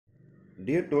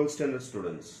Dear 12th standard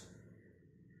students,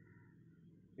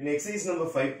 in exercise number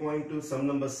 5.2, sum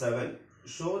number 7,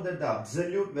 show that the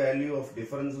absolute value of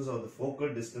differences of the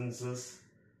focal distances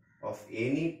of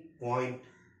any point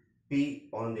P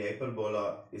on the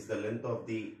hyperbola is the length of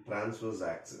the transverse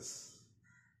axis.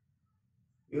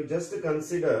 You just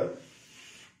consider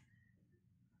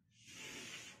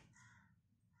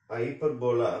a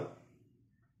hyperbola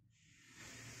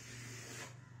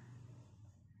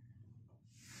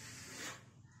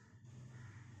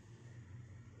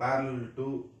parallel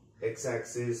to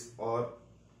x-axis or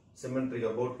symmetric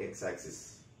about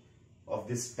x-axis of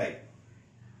this type.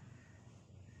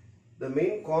 The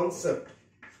main concept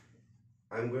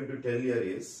I am going to tell here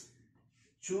is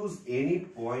choose any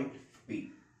point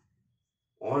P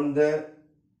on the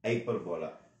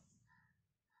hyperbola.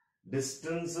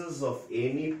 Distances of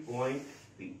any point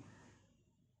P.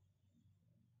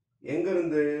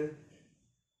 Engarundu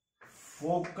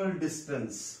focal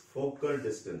distance.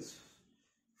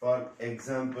 For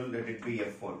example, let it be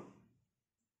F1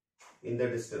 in the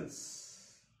distance.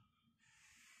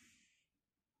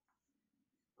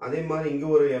 Adhe mari inga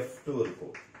oru F2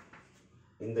 irukum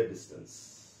in the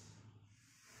distance.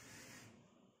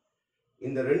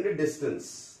 In the rendu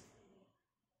distance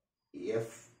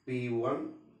F1P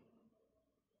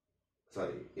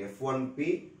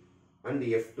and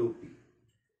F2P.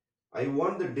 I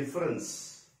want the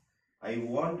difference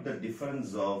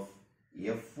of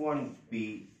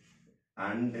F1P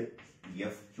and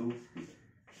F2P.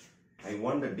 I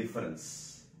want the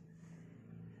difference.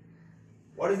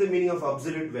 What is the meaning of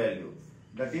absolute value?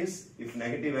 That is, if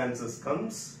negative answers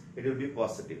comes, it will be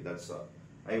positive. That's all.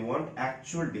 I want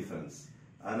actual difference.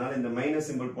 Another in the minus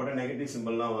symbol, put a negative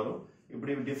symbol now. If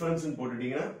you difference in put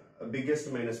it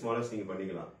biggest minus smallest thing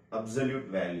absolute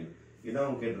value. This is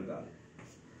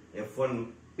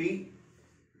F1P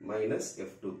minus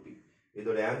F2P. This is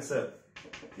the answer.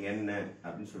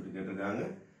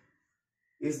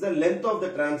 Is the length of the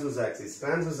transverse axis.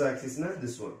 Transverse axis is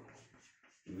this one.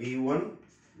 V1,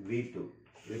 V2.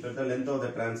 This is the length of the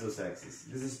transverse axis.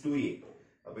 This is 2A.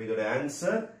 So, this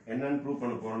answer is prove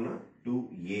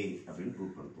 2A.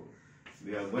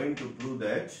 We are going to prove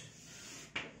that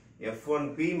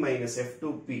F1P minus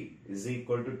F2P is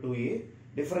equal to 2A.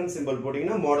 Difference symbol putting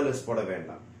na modulus poda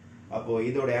vendam. So, this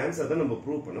is the answer that we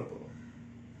prove.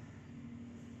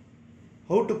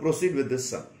 How to proceed with this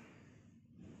sum?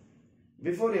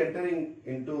 Before entering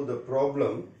into the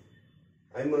problem,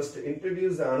 I must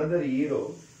introduce another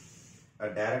hero, a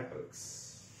directrix.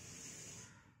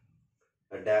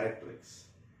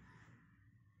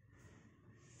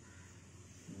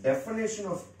 Definition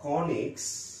of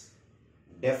conics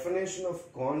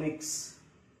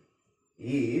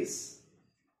is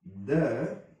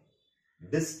the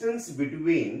distance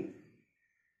between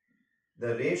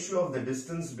the ratio of the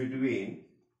distance between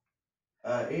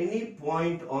any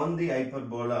point on the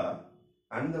hyperbola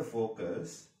and the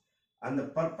focus and the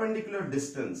perpendicular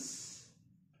distance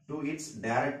to its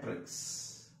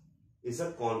directrix is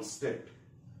a constant.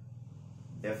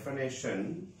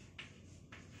 Definition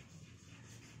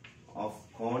of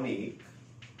conic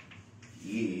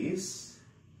is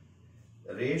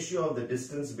the ratio of the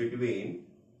distance between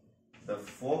the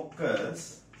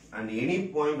focus and any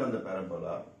point on the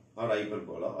parabola or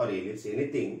hyperbola or ellipse,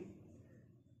 anything,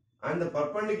 and the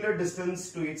perpendicular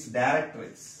distance to its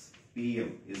directrix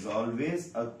PM is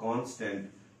always a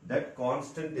constant. That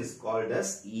constant is called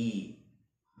as E.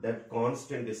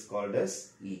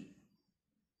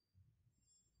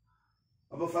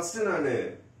 So, first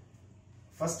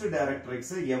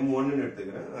directrix M1 nu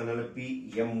eduthukren, adanaல P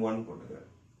M1 போட்டுக்கிறேன்.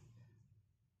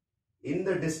 இந்த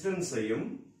distance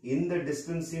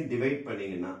divide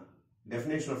பண்ணீங்கன்னா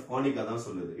definition of conic அதான்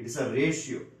சொல்லுது. It is a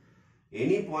ratio.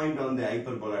 Any point on the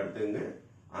hyperbola எடுத்துங்க,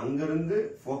 அங்கிருந்து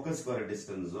focus வர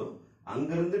distance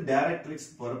அங்கிருந்து directrix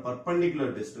போற perpendicular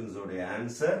distance ஓட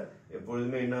answer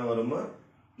எப்பொழுதுமே என்ன வருமா?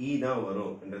 E தான்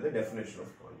வரும் என்றது definition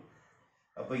of conic.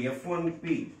 அப்ப F1P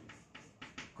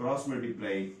cross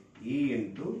multiply E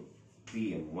into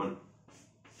PM1.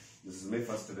 This is my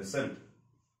first result.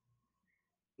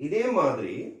 இதே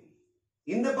மாதிரி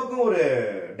இந்த பக்கம் ஒரு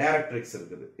டைரக்ட்ரிக்ஸ்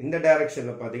இருக்குது. இந்த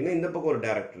டைரக்ஷன்ல பாத்தீங்கன்னா இந்த பக்கம் ஒரு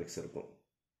டைரக்ட்ரிக்ஸ் இருக்கும்.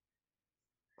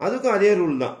 அதுக்கும் அதே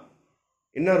ரூல் தான்.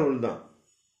 என்ன ரூல் தான்?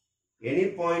 Any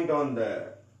point on the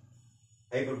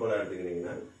hyperbola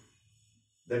எடுத்துக்கிட்டீங்கன்னா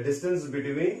the distance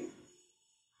between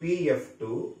PF2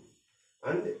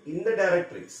 and in the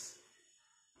directrix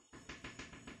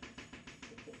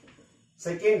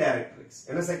second directrix.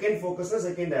 ஏன்னா second focus na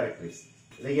second directrix.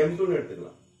 இத M2 னு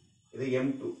எடுத்துக்கலாம். இது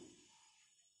M2.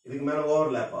 இதுக்கு மேல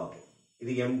ஓவர்லாப் ஆகும்.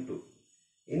 இது M2.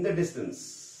 இந்த distance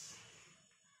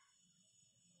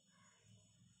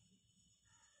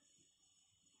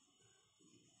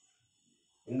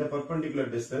இந்த perpendicular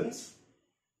distance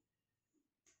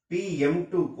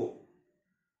PM2 க்கு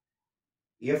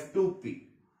F2P,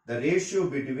 the ratio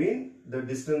between the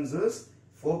distances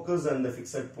focus and the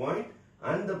fixed point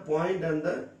and the point and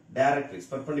the directrix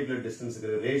perpendicular distance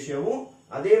ரேஷியோவும்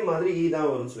அதே மாதிரி E தான்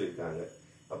வரும்னு சொல்லிருக்காங்க.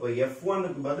 அப்ப F1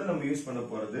 க்கு பதிலா நம்ம யூஸ் பண்ண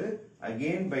போறது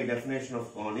again by definition of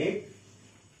conic.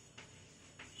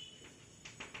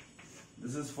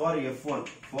 This is for F1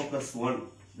 focus 1.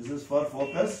 This is for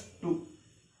focus 2.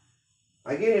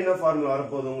 Again என்ன ஃபார்முலா வர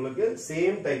போகுது உங்களுக்கு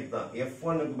same type தான்.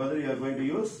 F1 க்கு பதிலா you are going to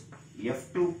use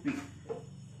F2P.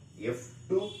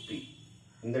 F2P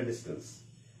in the distance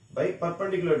by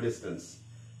perpendicular distance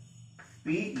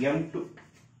PM2.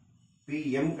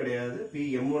 PM கிடையாது,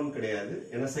 PM1 கிடையாது.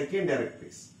 என்ன second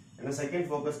directrix. என்ன second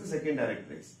focus க்கு second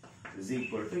directrix is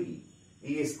equal to E.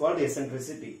 E is called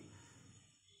eccentricity.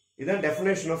 இதான்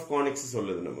definition of conics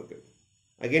சொல்லுது நமக்கு.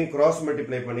 Again cross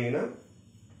multiply பண்ணீங்கன்னா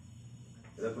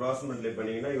இத cross multiply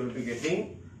பண்ணீங்கன்னா you will be getting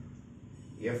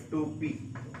F2P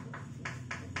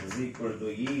is equal to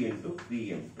E into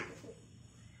PM2.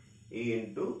 E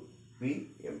into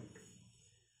PM2.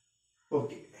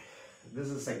 Okay. This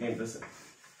is second result.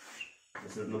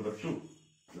 This is number 2.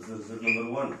 This is result number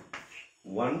 1.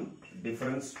 1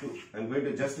 difference 2. I am going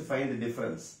to just find the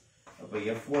difference.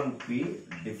 F1P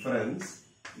difference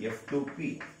F2P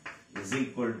is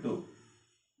equal to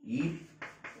E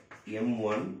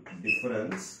M1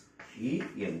 difference E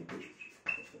M2.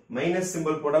 Minus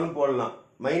symbol போடாலும் போடலாம்.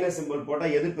 Minus symbol போட்டா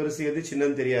எது பெருசு எது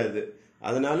சின்னன்னு தெரியாது.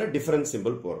 அதனால difference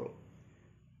symbol போடுறோம்.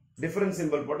 Difference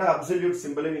symbol போட்டா absolute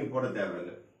symbol நீங்க போட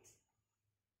தேவையில்லை.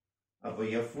 அப்போ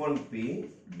F1P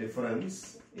difference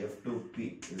F2P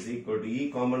is equal to E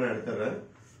common எடுத்துறேன்.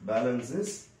 Balance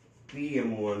is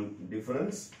PM1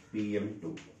 difference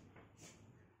PM2.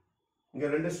 இங்க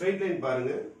ரெண்டு straight line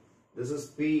பாருங்க. This is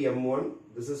PM1,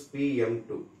 this is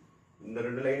PM2. இந்த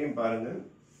ரெண்டு லைனையும் பாருங்க.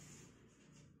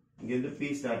 இங்க இருந்து P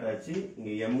ஸ்டார்ட் ஆச்சு, இங்க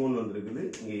M1 வந்திருக்குது,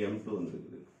 இங்க M2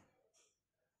 வந்திருக்குது.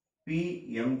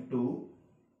 PM2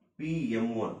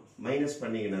 PM1 மைனஸ்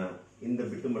பண்ணீங்கன்னா இந்த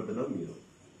பிட் மட்டும் தான் மீறும்.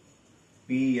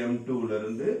 PM2 ல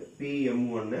இருந்து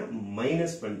PM1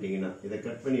 மைனஸ் பண்ணிட்டீங்கன்னா இத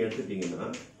கட் பண்ணி எடுத்துட்டீங்கன்னா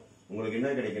உங்களுக்கு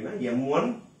என்ன கிடைக்கும்னா M1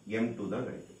 M2 தான்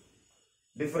கிடைக்கும்.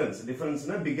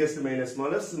 டிஃபரன்ஸ்னா biggest minus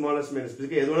smallest, smallest minus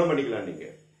big எது வேணா பண்ணிக்கலாம் நீங்க.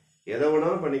 எதை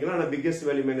வேணாலும் பண்ணிக்கலாம் ஆனா biggest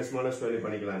value minus smallest value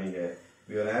பண்ணிக்கலாம் நீங்க.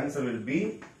 Your answer will be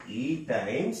E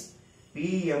times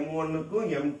PM1 க்கும்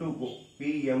M2 க்கும்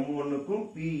PM1 க்கும்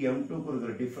PM2 க்கும்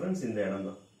இருக்கிற டிஃபரன்ஸ் இந்த இடம்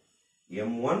தான்.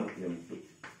 M1 M2.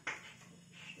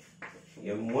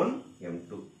 M1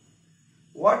 M2.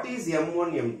 What is M1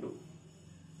 M2?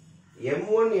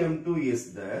 M1 M2 is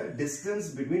the distance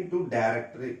between two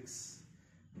directrix.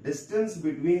 Distance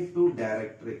between two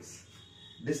directrix.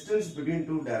 Distance between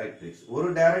two directrix. ஒரு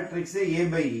directrix A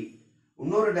by E.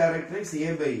 இன்னொரு directrix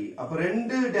A by E. அப்ப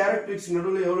ரெண்டு directrix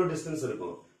நடுவுல எவ்வளவு distance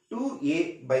இருக்கும்? 2A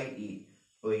by E.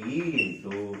 So E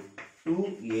into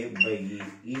 2A by E.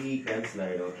 E cancel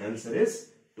ஆயிடும். Answer is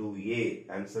 2A.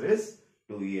 Answer is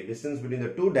 2A. Distance between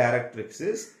the two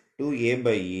directrixes 2A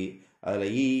by E. அதுல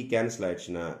E cancel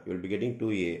ஆயிடுச்சுனா you will be getting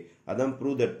 2A. அதான்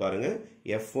prove that பாருங்க.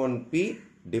 F1P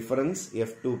difference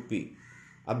F2P.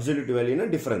 Absolute value na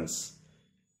difference.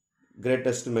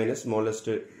 Greatest minus smallest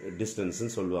distance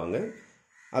ன்னு சொல்லுவாங்க.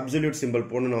 Absolute symbol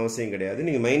போடணும்னு அவசியம் கிடையாது.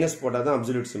 நீங்க minus போட்டா தான்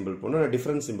absolute symbol போடணும். நான்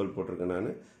difference symbol போட்டிருக்கேன் நான்.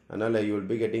 அதனால you will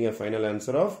be getting a final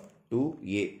answer of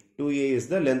 2A. 2A is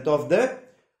the length of the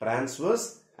transverse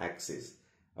axis.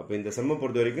 அப்ப இந்த சம்ம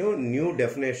பொறுத்த வரைக்கும் new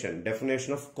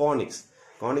definition of conics.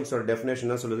 Conics or definition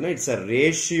என்ன சொல்லுதுன்னா it's a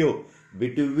ratio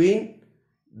between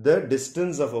the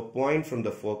distance of a point from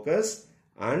the focus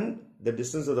and the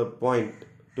distance of the point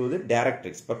to the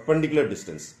directrix, perpendicular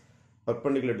distance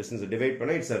divide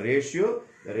பண்ணா it's a ratio.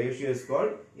 The ratio is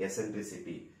called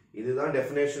eccentricity. இதுதான்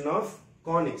definition of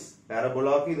conics.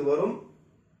 Parabolaக்கு இது வரும்,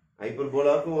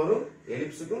 hyperbolaக்கு வரும்,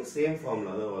 ellipseக்கும் same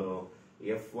formula தான் வரும்.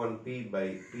 F1P by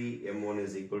PM1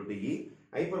 is equal to E.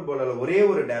 ஹைப்பர்போலால ஒரே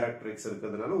ஒரு directrix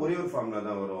இருக்கிறதுனால ஒரே ஒரு ஃபார்முலா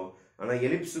தான் வரும். ஆனா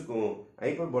எலிப்ஸுக்கும்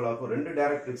ஹைப்பர்போலாக்கும் ரெண்டு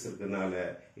டைரக்ட்ரிக்ஸ் இருக்கிறதுனால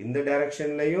இந்த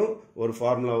டைரக்ஷன்லயும் ஒரு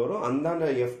ஃபார்முலா வரும், அந்த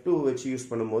F2 வச்சு யூஸ்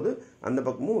பண்ணும்போது அந்த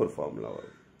பக்கமும் ஒரு ஃபார்முலா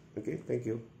வரும். Okay,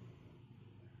 thank you.